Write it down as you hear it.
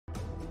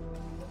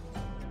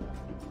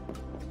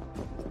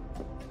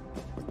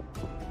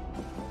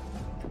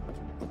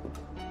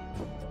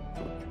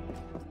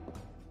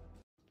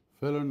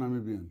Fellow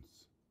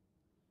Namibians,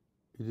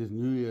 it is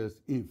New Year's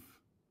Eve,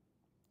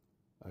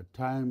 a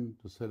time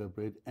to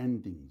celebrate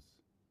endings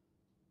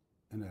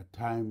and a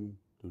time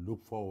to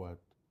look forward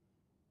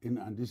in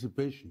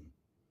anticipation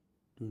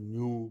to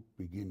new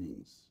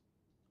beginnings.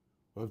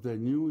 With the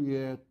new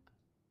year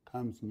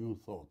comes new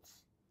thoughts,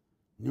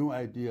 new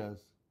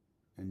ideas,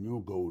 and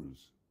new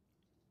goals.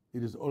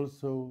 It is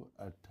also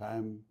a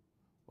time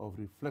of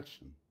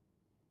reflection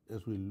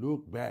as we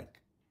look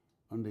back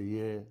on the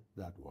year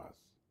that was,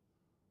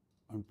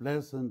 on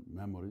pleasant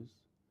memories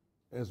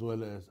as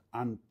well as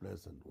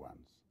unpleasant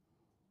ones,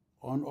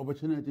 on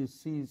opportunities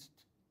seized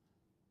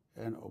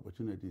and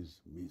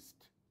opportunities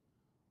missed,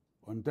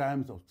 on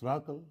times of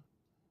struggle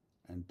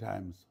and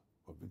times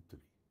of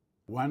victory.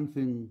 One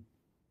thing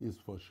is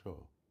for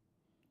sure,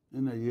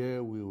 in a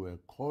year we were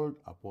called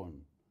upon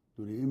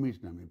to reimage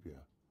Namibia,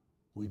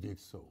 we did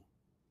so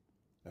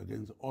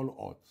against all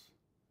odds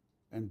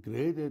and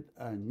created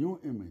a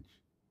new image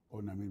of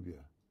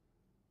Namibia,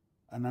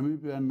 a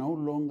Namibia no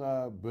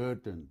longer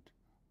burdened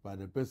by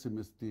the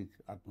pessimistic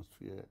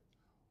atmosphere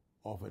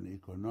of an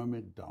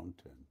economic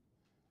downturn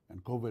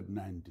and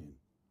COVID-19,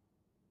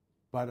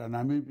 but a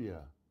Namibia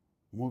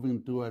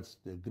moving towards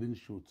the green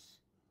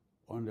shoots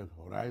on the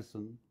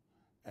horizon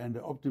and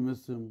the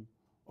optimism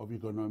of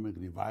economic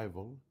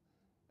revival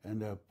and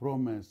the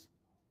promise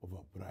of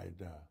a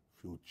brighter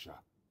future.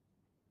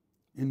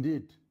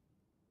 Indeed,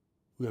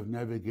 we have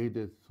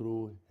navigated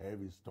through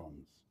heavy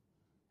storms,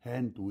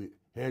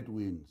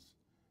 headwinds,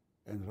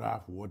 and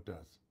rough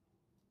waters,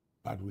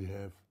 but we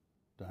have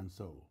done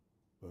so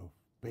with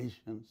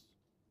patience,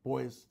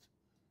 poise,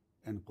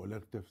 and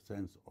collective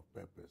sense of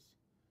purpose,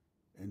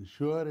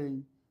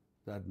 ensuring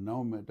that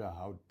no matter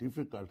how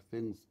difficult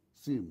things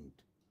seemed,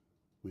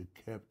 we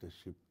kept the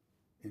ship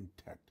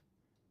intact,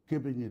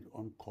 keeping it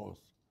on course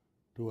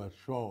towards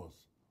shores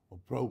of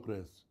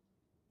progress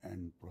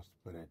and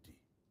prosperity.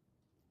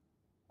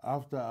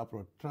 After a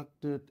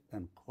protracted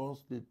and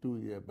costly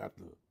 2-year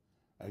battle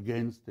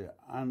against the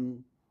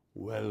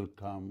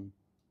unwelcome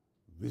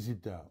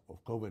visitor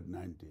of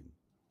COVID-19,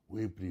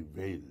 we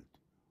prevailed.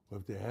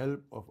 With the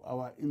help of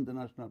our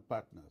international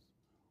partners,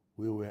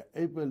 we were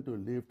able to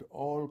lift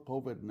all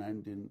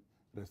COVID-19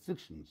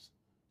 restrictions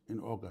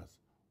in August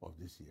of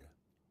this year,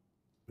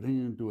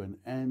 bringing to an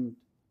end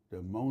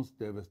the most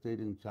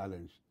devastating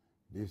challenge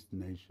this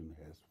nation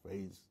has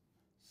faced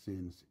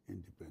since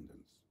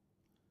independence.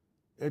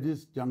 At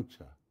this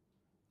juncture,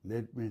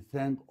 let me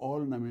thank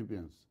all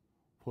Namibians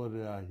for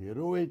their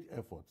heroic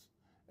efforts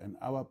and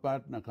our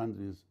partner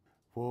countries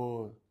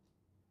for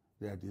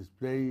their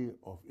display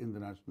of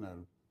international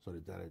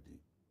solidarity.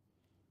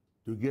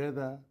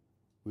 Together,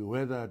 we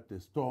weathered the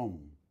storm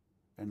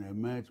and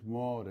emerged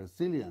more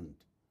resilient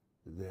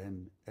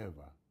than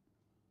ever.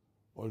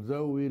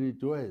 Although we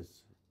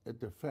rejoice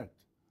at the fact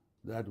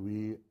that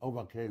we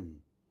overcame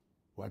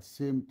what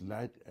seemed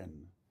like an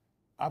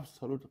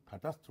absolute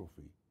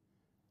catastrophe,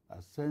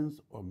 a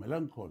sense of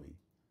melancholy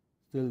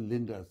still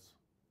lingers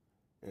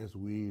as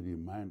we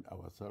remind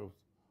ourselves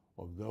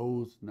of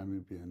those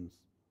Namibians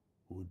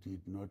who did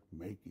not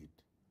make it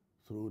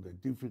through the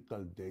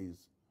difficult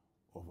days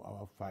of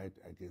our fight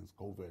against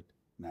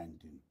COVID-19.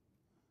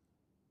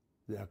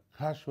 They are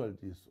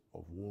casualties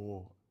of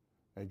war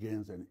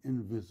against an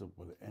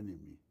invisible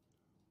enemy.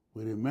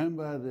 We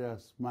remember their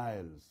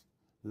smiles,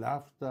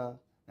 laughter,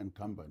 and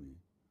company.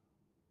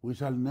 We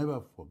shall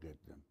never forget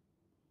them.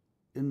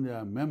 In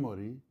their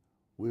memory,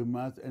 we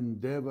must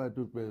endeavor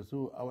to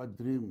pursue our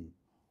dream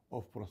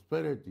of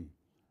prosperity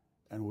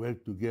and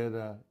work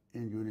together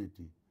in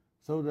unity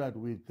so that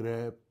we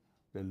grab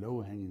the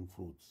low-hanging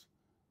fruits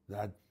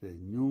that the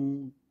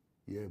new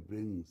year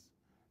brings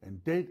and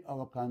take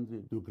our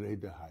country to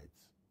greater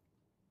heights.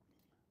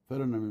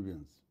 Fellow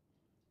Namibians,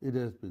 it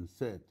has been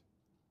said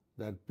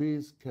that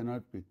peace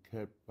cannot be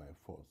kept by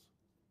force.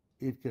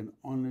 It can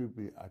only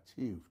be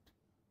achieved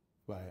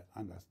by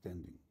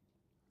understanding.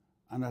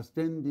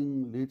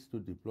 Understanding leads to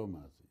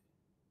diplomacy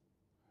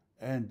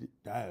and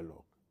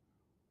dialogue.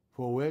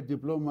 For where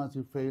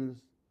diplomacy fails,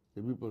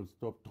 the people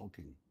stop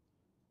talking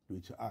to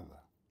each other.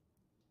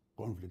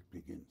 Conflict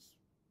begins.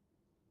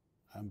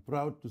 I'm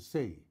proud to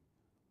say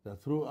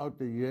that throughout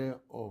the year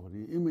of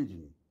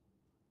reimaging,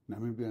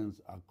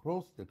 Namibians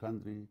across the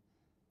country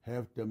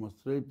have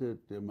demonstrated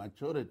the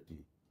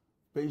maturity,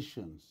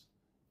 patience,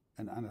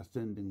 and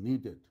understanding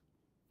needed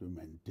to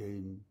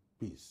maintain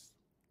peace.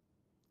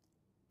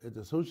 At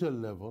the social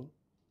level,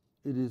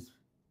 it is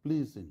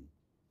pleasing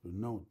to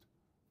note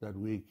that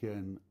we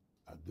can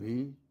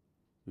agree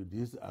to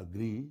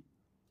disagree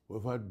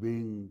without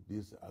being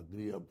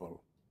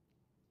disagreeable.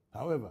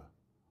 However,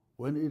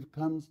 when it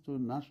comes to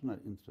national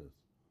interests,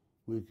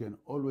 we can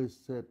always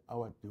set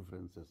our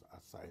differences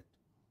aside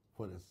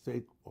for the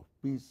sake of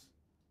peace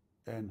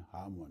and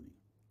harmony.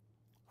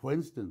 For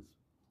instance,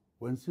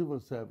 when civil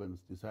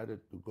servants decided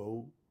to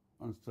go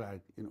on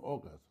strike in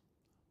August,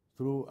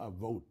 through a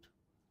vote,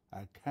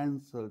 I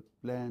cancelled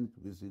planned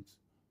visits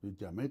to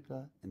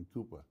Jamaica and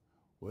Cuba,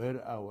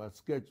 where I was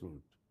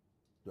scheduled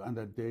to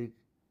undertake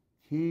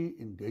key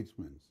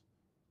engagements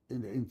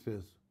in the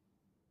interest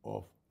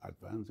of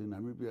advancing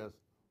Namibia's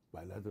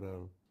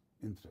bilateral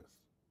interests.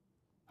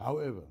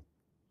 However,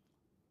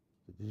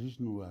 the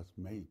decision was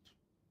made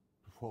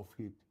to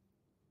forfeit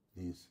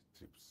these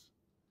trips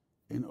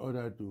in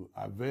order to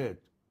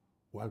avert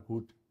what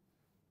could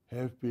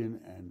have been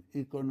an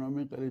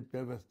economically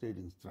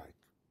devastating strike.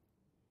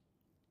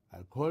 I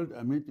called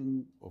a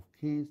meeting of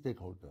key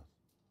stakeholders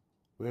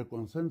where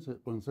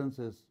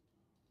consensus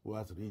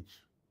was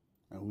reached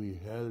and we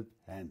held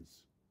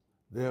hands.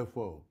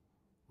 Therefore,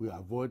 we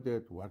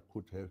avoided what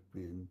could have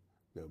been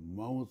the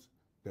most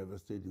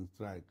devastating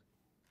strike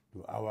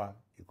to our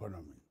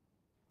economy.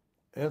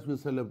 As we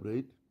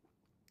celebrate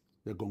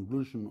the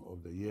conclusion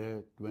of the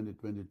year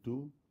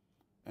 2022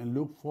 and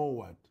look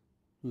forward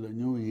to the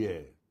new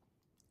year,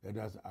 let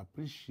us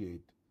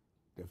appreciate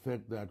the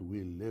fact that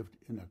we lived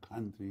in a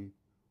country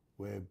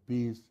where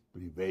peace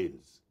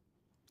prevails.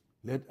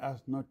 Let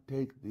us not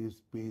take this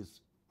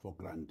peace for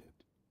granted.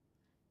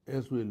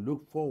 As we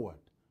look forward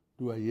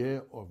to a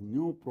year of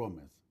new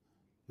promise,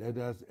 let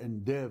us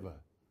endeavor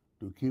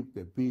to keep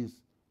the peace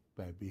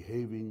by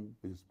behaving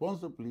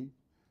responsibly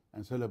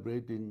and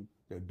celebrating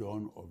the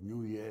dawn of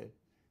New Year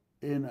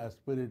in a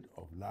spirit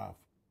of love,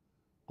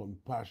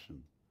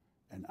 compassion,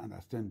 and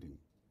understanding,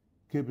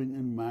 keeping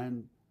in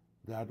mind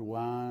that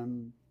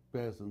one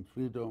person's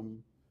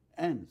freedom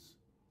ends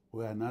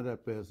where another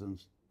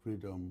person's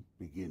freedom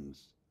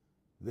begins.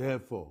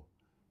 Therefore,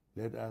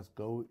 let us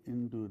go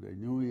into the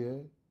new year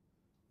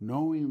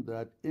knowing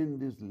that in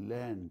this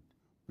land,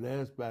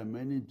 blessed by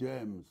many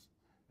gems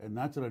and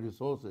natural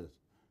resources,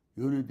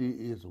 unity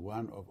is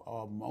one of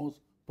our most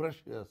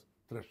precious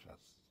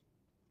treasures.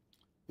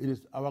 It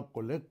is our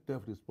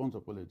collective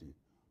responsibility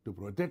to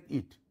protect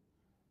it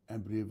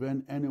and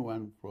prevent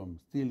anyone from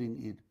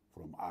stealing it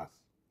from us.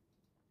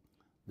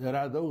 There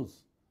are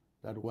those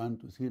that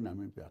want to see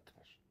Namibia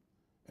crash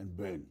and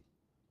burn.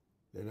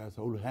 Let us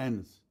hold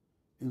hands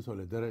in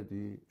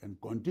solidarity and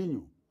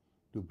continue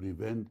to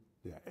prevent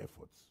their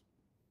efforts.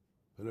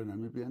 Fellow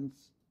Namibians,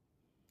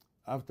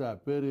 after a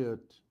period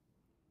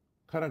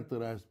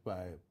characterized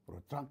by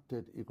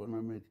protracted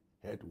economic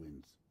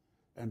headwinds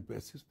and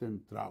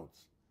persistent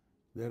droughts,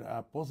 there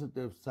are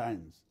positive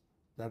signs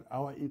that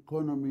our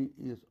economy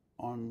is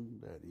on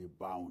the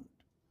rebound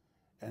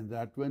and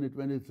that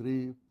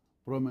 2023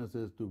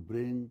 promises to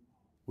bring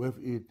with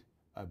it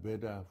a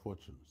better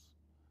fortunes.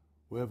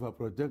 We have a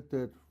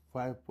projected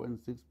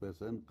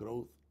 5.6%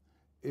 growth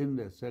in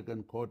the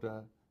second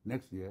quarter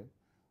next year.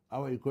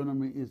 Our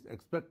economy is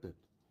expected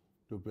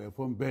to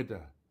perform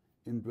better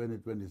in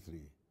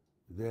 2023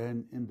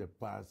 than in the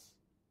past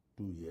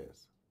 2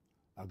 years.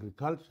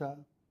 Agriculture,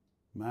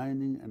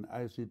 mining, and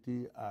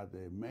ICT are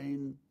the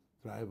main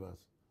drivers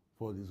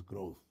for this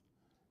growth.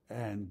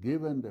 And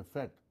given the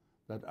fact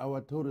that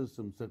our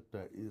tourism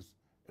sector is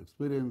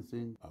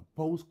experiencing a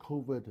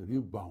post-COVID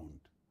rebound,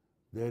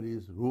 there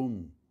is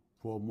room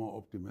for more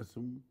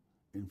optimism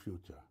in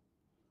future.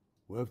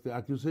 With the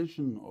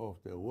acquisition of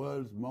the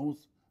world's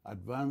most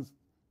advanced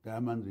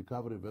diamond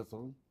recovery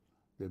vessel,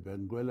 the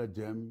Benguela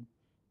Gem,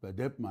 by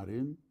Deb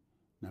Marine,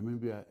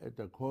 Namibia, at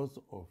a cost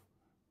of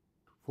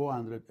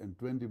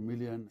 $420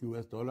 million,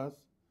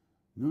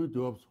 new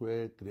jobs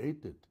were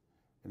created,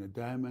 and the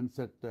diamond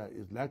sector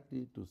is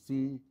likely to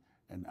see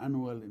an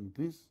annual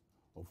increase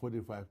of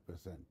 45%.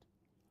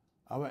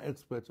 Our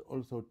experts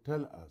also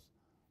tell us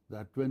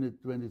that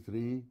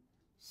 2023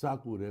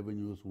 SACU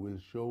revenues will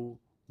show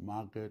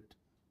market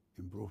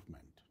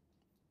improvement.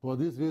 For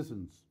these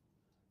reasons,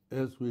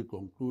 as we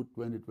conclude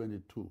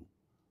 2022,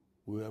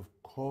 we have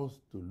cause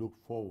to look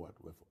forward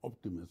with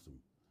optimism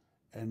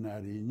and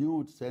a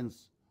renewed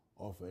sense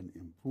of an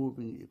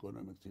improving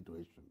economic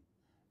situation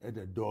at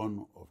the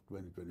dawn of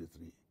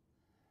 2023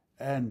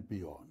 and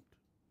beyond.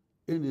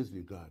 In this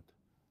regard,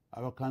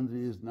 our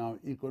country is now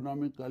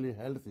economically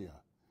healthier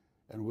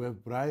and we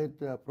have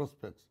brighter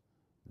prospects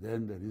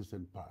than the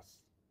recent past.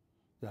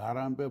 The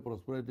Harambee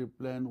Prosperity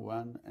Plan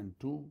 1 and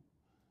 2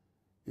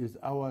 is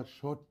our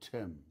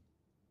short-term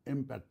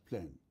impact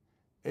plan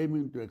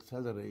aiming to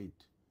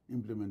accelerate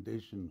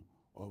implementation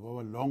of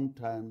our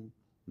long-term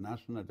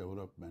national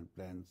development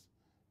plans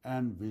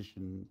and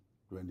Vision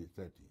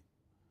 2030.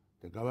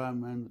 The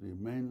government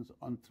remains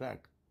on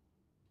track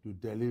to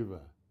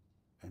deliver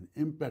an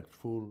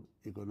impactful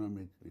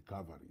economic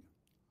recovery.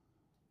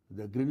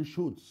 The green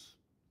shoots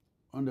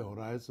on the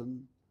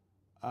horizon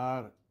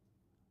are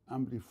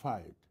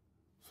amplified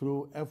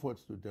through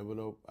efforts to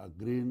develop a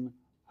green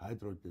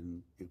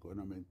hydrogen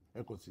economic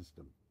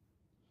ecosystem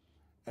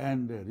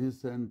and the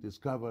recent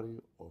discovery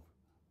of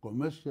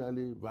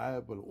commercially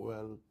viable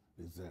oil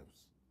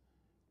reserves.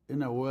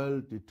 In a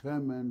world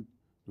determined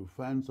to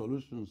find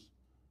solutions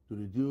to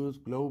reduce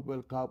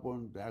global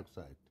carbon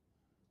dioxide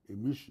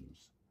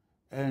emissions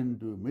and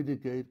to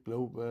mitigate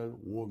global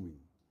warming,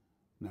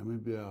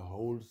 Namibia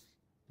holds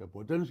the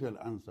potential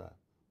answer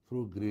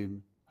through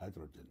green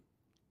hydrogen.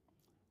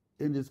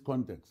 In this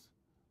context,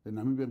 the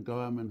Namibian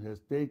government has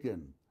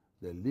taken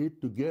the lead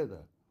together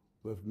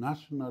with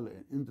national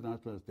and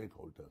international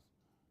stakeholders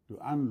to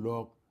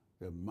unlock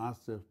the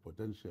massive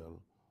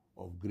potential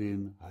of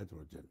green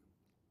hydrogen.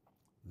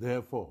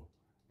 Therefore,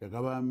 the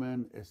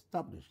government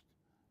established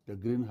the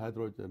Green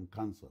Hydrogen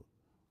Council,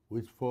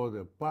 which for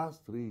the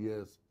past 3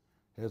 years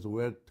has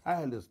worked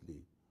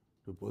tirelessly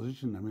to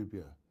position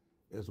Namibia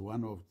as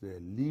one of the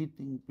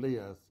leading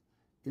players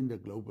in the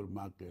global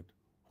market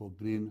for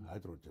green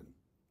hydrogen.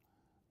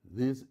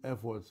 These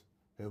efforts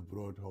have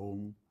brought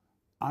home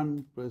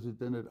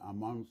unprecedented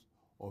amounts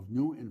of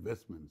new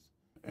investments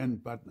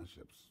and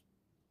partnerships.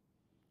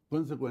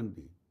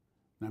 Consequently,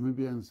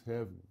 Namibians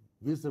have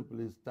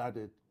visibly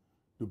started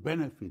to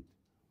benefit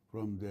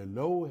from the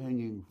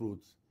low-hanging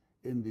fruits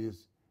in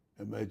this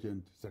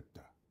emergent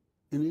sector.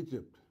 In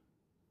Egypt,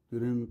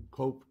 during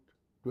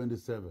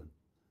COP27,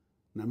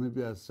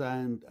 Namibia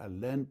signed a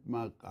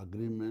landmark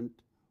agreement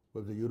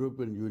with the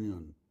European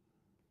Union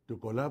to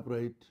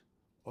collaborate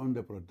on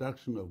the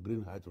production of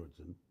green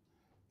hydrogen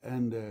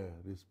and the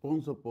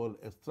responsible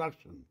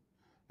extraction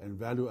and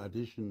value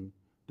addition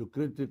to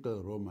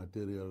critical raw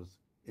materials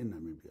in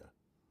Namibia.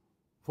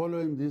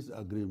 Following this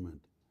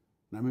agreement,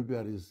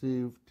 Namibia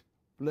received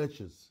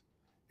pledges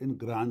in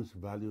grants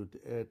valued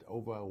at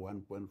over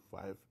 1.5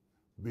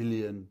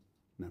 billion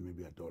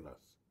Namibia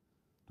dollars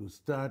to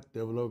start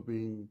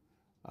developing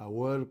a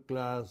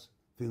world-class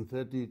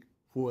synthetic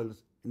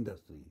fuels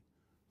industry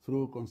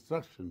through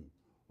construction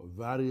of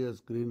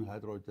various green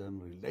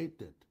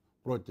hydrogen-related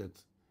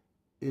projects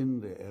in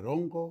the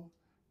Erongo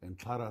and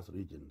Taras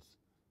regions,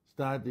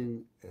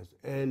 starting as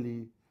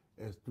early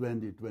as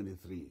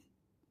 2023.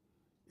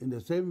 In the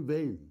same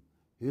vein,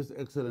 His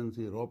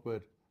Excellency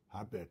Robert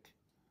Habeck,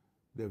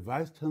 the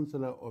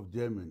Vice-Chancellor of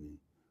Germany,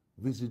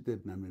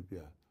 visited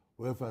Namibia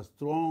with a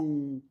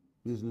strong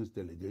business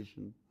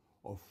delegation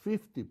of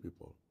 50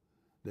 people.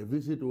 The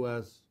visit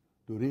was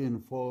to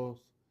reinforce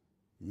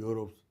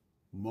Europe's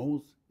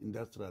most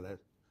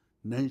industrialized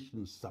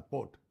nation's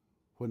support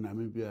for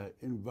Namibia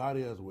in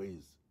various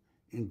ways,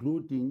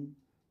 including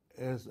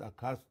as a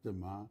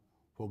customer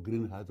for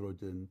green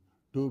hydrogen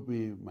to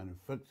be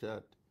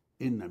manufactured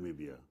in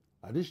Namibia.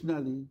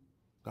 Additionally,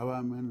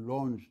 government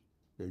launched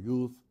the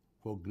Youth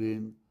for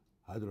Green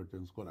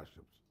Hydrogen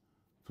Scholarships,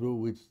 through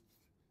which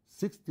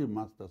 60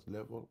 master's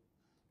level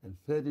and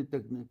 30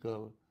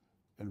 technical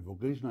and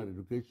vocational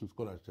education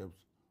scholarships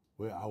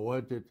were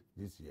awarded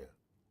this year.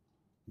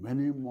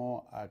 Many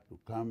more are to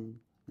come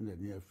in the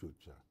near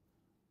future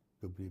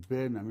to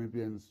prepare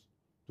Namibians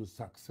to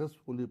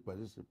successfully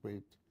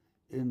participate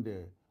in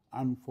the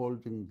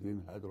unfolding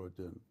green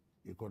hydrogen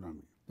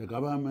economy. The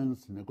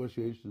government's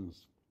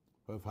negotiations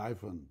with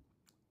Hyphen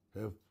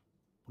have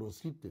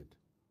proceeded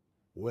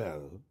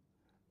well,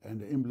 and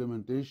the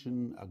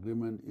implementation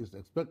agreement is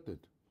expected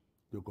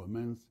to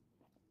commence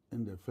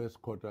in the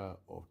first quarter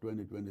of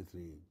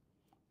 2023,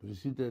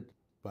 preceded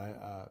by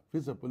a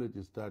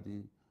feasibility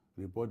study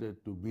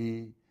reported to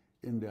be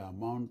in the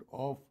amount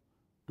of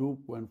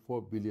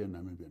 2.4 billion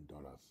Namibian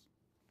dollars.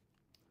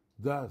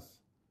 Thus,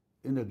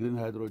 in the green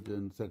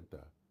hydrogen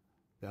sector,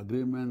 the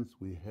agreements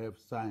we have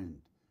signed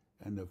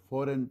and the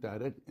foreign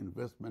direct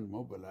investment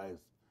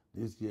mobilized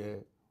this year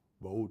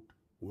bode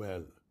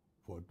well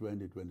for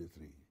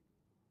 2023.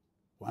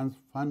 Once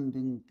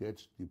funding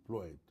gets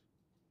deployed,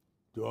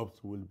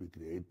 jobs will be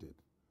created,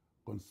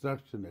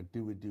 construction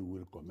activity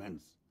will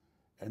commence,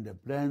 and the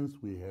plans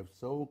we have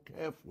so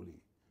carefully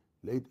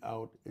laid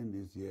out in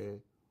this year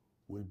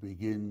will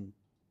begin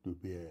to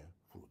bear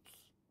fruits.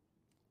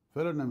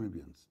 Fellow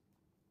Namibians,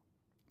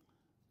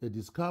 the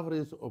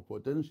discoveries of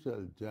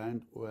potential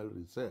giant oil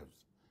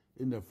reserves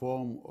in the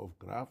form of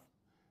Graf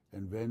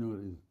and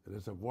Venu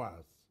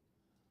reservoirs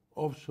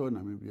offshore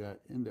Namibia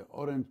in the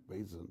Orange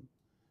Basin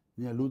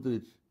near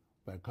Lutherich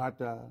by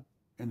Qatar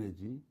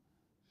Energy,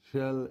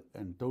 Shell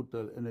and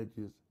Total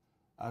Energies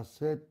are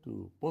said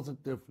to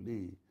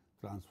positively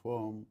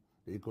transform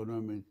the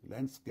economic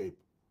landscape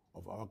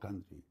of our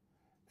country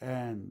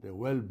and the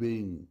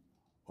well-being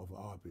of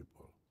our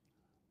people.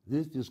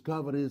 These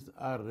discoveries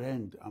are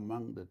ranked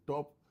among the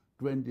top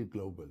 20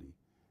 globally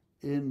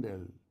in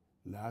the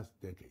last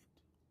decade.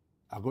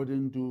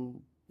 According to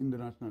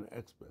international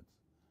experts,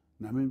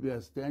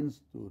 Namibia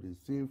stands to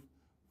receive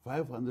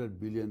 500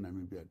 billion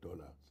Namibia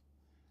dollars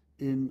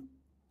in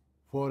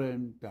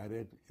foreign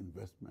direct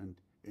investment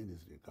in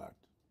this regard.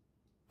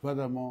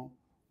 Furthermore,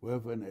 we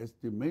have an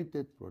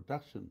estimated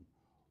production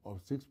of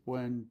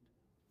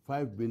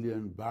 6.5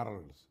 billion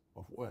barrels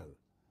of oil.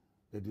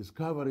 The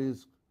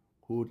discoveries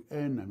could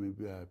earn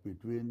Namibia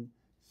between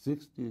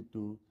 60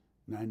 to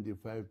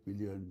 95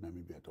 billion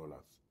Namibia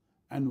dollars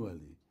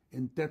annually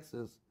in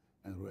taxes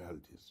and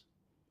royalties.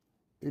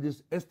 It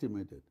is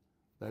estimated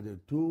that the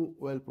two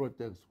oil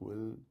projects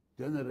will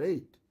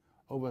generate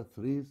over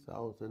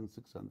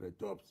 3,600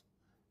 jobs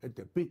at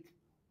the peak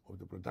of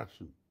the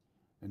production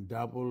and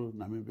double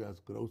Namibia's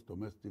gross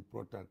domestic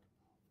product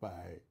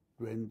by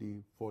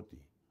 2040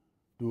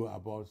 to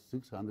about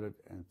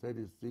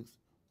 636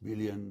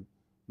 billion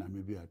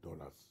Namibia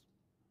dollars.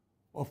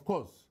 Of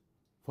course,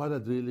 further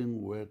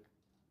drilling work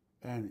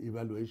and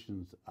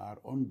evaluations are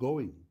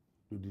ongoing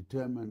to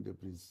determine the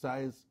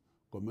precise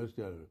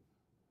commercial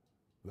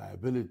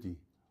viability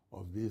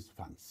of these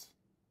funds.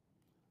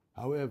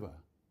 However,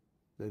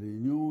 the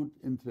renewed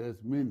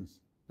interest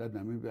means that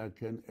Namibia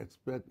can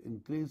expect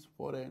increased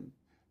foreign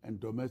and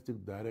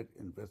domestic direct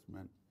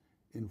investment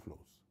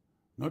inflows,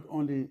 not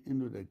only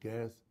into the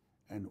gas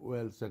and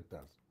oil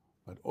sectors,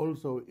 but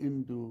also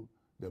into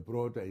the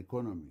broader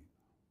economy,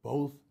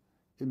 both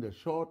in the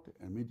short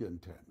and medium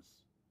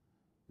terms.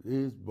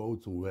 This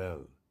bodes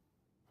well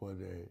for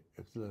the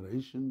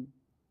acceleration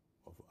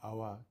of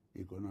our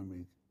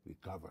economic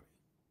recovery.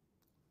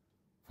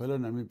 Fellow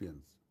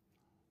Namibians,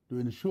 to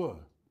ensure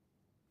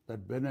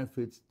that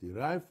benefits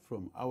derived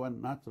from our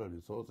natural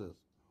resources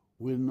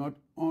will not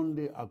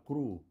only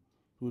accrue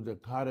to the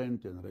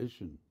current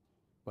generation,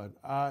 but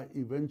are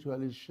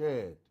eventually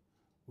shared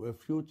with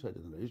future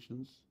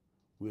generations,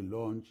 we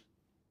launched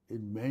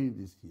in May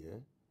this year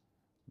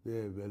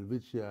the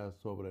Welwitschia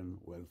Sovereign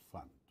Wealth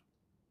Fund.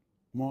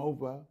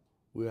 Moreover,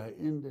 we are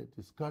in the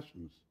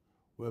discussions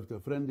with the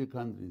friendly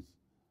countries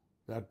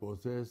that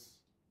possess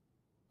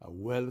a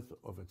wealth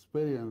of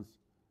experience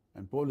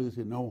and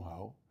policy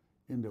know-how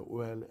in the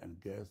oil and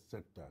gas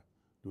sector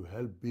to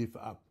help beef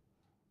up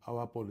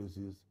our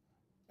policies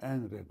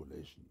and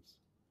regulations.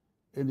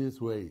 In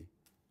this way,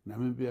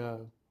 Namibia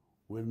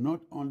will not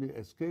only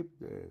escape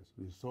the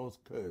resource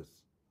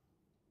curse,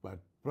 but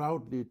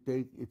proudly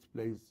take its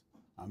place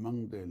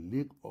among the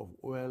league of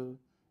oil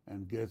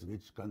and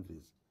gas-rich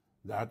countries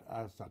that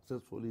are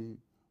successfully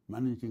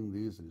managing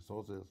these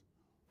resources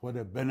for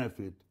the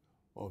benefit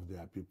of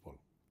their people.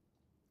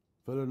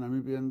 Fellow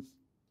Namibians,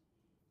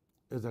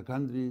 as a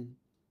country,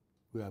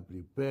 we are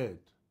prepared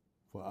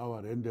for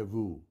our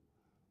rendezvous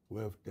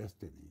with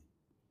destiny,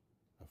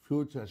 a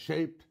future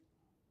shaped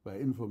by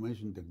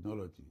information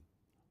technology,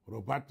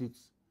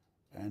 robotics,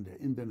 and the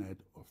Internet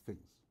of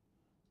Things.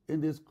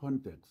 In this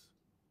context,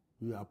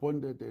 we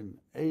appointed an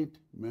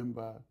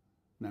 8-member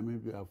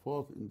Namibia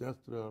 4th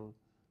Industrial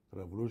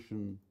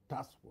Revolution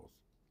Task Force,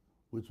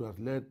 which was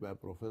led by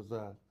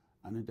Professor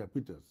Anita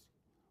Peters,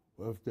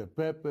 with the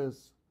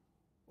purpose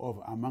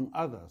of, among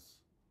others,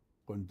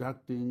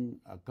 conducting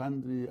a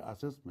country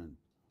assessment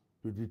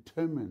to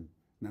determine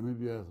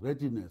Namibia's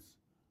readiness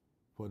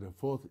for the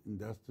 4th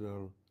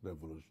Industrial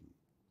Revolution.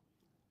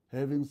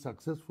 Having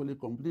successfully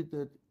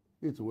completed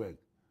its work,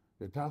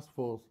 the task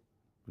force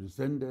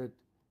presented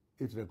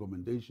its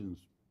recommendations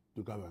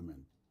to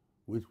government,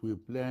 which we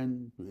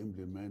plan to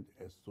implement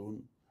as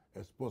soon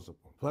as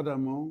possible.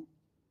 Furthermore,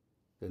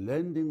 the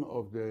landing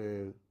of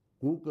the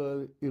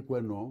Google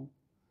Equinor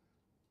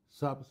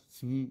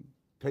subsea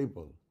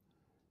cable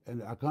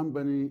and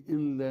accompanying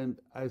inland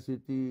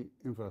ICT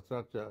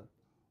infrastructure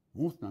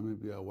moves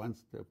Namibia one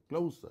step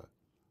closer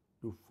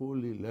to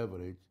fully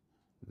leverage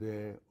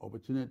the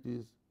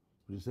opportunities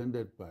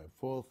presented by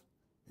 4th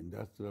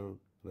Industrial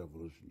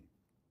Revolution.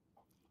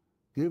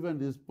 Given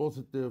these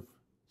positive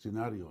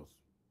scenarios,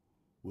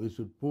 we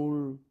should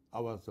pull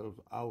ourselves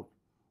out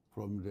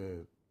from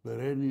the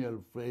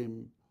perennial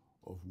frame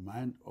of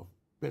mind of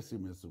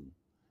pessimism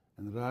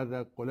and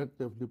rather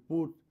collectively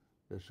put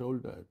the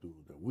shoulder to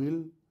the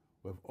wheel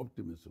with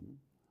optimism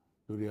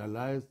to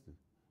realize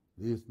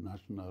these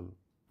national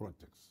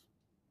projects.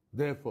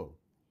 Therefore,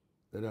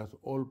 let us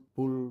all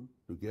pull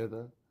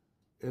together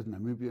as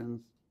Namibians,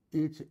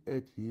 each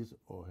at his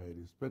or her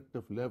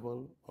respective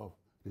level of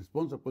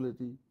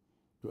responsibility,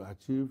 to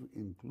achieve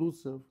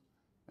inclusive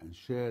and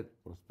shared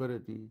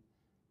prosperity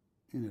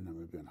in the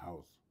Namibian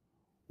house,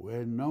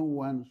 where no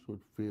one should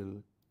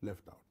feel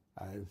left out.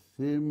 I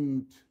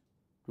themed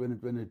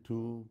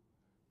 2022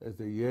 as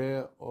the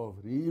year of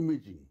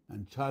reimaging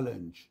and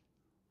challenge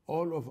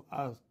all of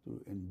us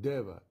to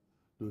endeavor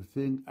to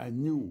think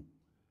anew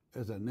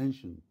as a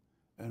nation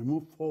and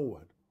move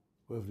forward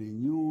with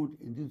renewed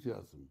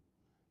enthusiasm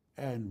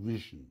and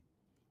vision.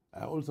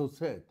 I also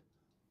said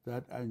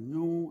that a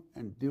new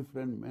and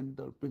different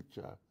mental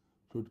picture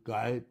should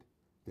guide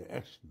the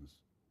actions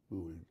we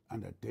will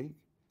undertake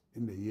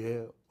in the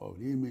year of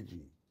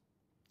reimaging.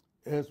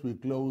 As we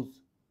close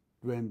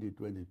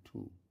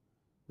 2022,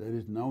 there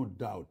is no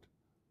doubt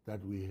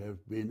that we have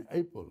been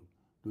able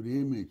to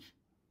reimage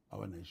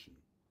our nation.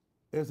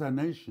 As a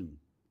nation,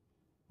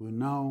 we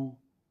now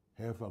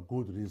have a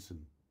good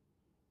reason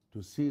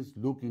to cease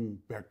looking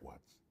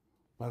backwards,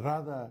 but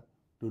rather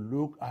to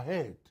look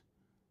ahead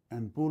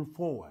and pull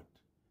forward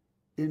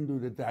into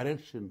the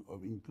direction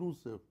of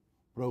inclusive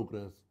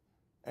progress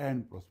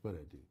and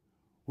prosperity.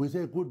 We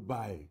say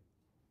goodbye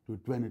to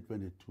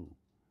 2022,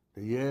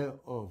 the year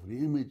of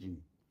reimaging,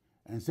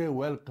 and say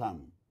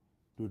welcome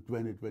to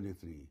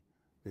 2023,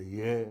 the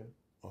year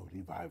of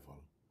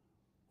revival,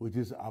 which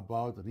is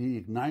about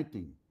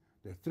reigniting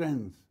the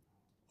strength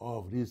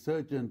of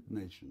resurgent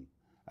nation,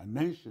 a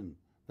nation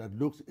that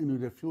looks into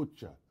the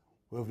future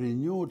with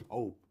renewed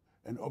hope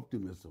and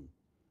optimism.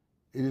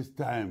 It is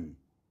time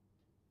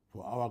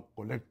for our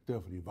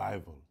collective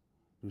revival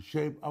to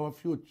shape our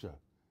future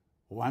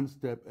one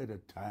step at a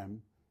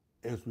time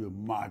as we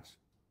march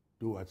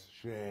towards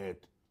shared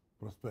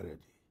prosperity.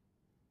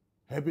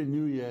 Happy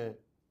New Year,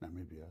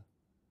 Namibia.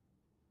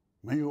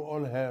 May you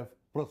all have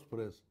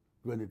prosperous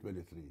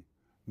 2023.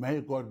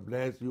 May God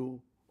bless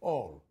you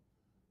all.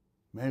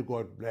 May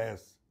God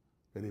bless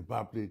the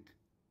Republic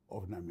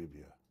of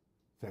Namibia.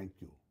 Thank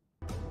you.